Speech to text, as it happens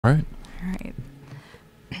All right. All right.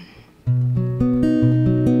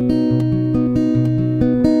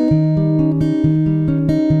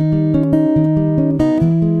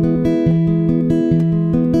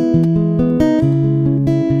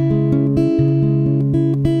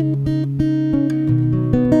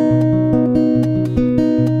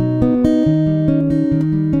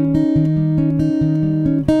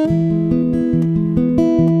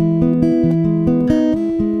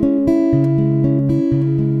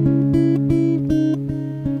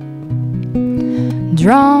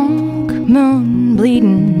 Drunk moon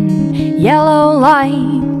bleeding yellow light,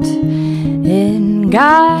 it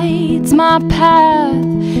guides my path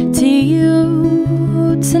to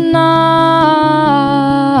you tonight.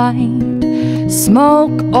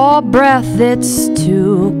 Smoke or breath, it's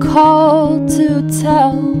too cold to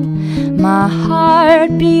tell. My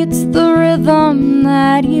heart beats the rhythm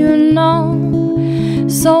that you know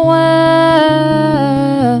so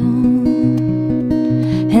well,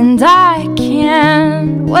 and I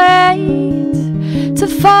can't wait to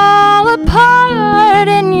fall apart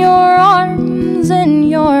in your arms, in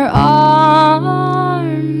your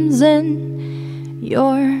arms, in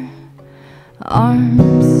your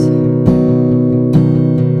arms.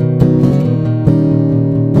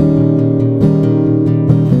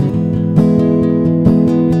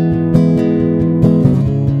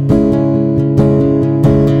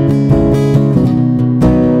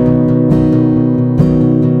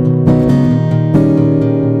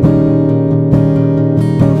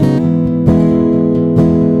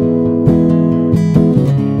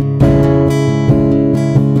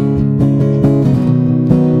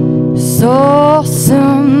 So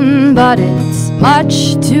soon, but it's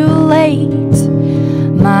much too late.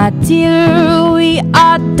 My dear, we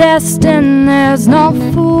are destined. There's no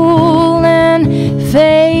fooling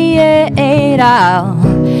fate. I'll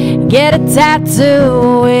get a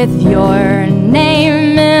tattoo with your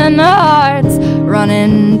name in the hearts,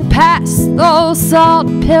 running past those salt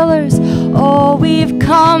pillars. Oh, we've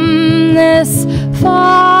come this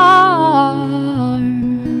far,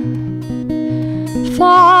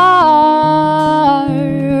 far,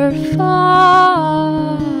 far.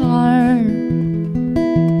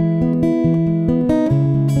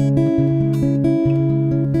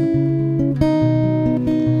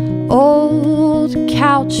 Old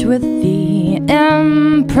couch with the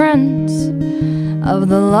imprints of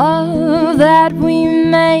the love that we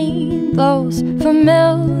made, those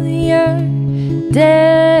familiar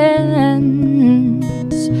dents.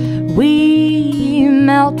 We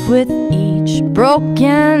melt with each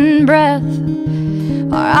broken breath,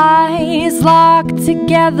 our eyes locked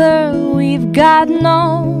together. We've got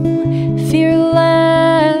no fear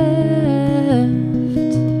left,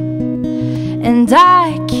 and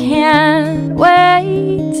I can't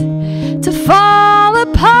wait to fall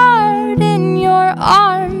apart in your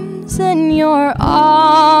arms, in your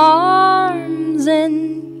arms,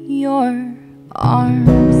 in your arms.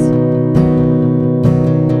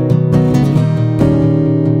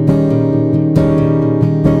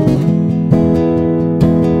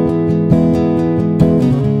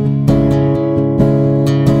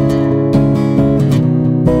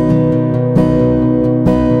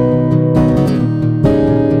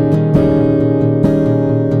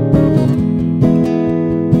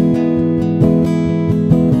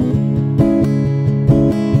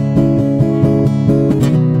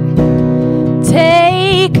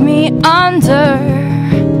 Take me under,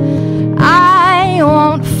 I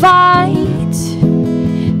won't fight.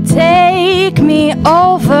 Take me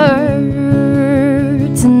over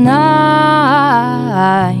tonight.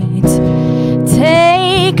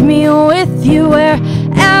 Take me with you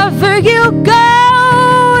wherever you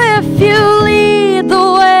go. If you lead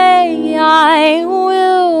the way, I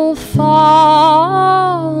will follow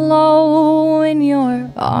in your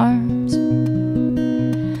arms,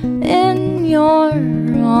 in your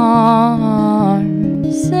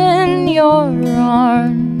arms, in your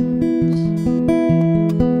arms.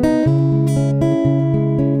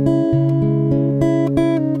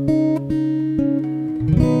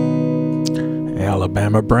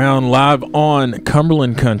 Alabama Brown live on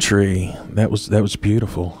Cumberland Country. That was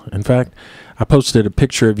beautiful. In fact, I posted a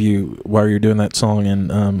picture of you while you're doing that song, and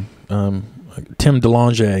Tim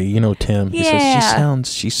DeLonge, you know Tim. He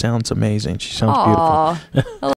says she sounds amazing. She sounds beautiful.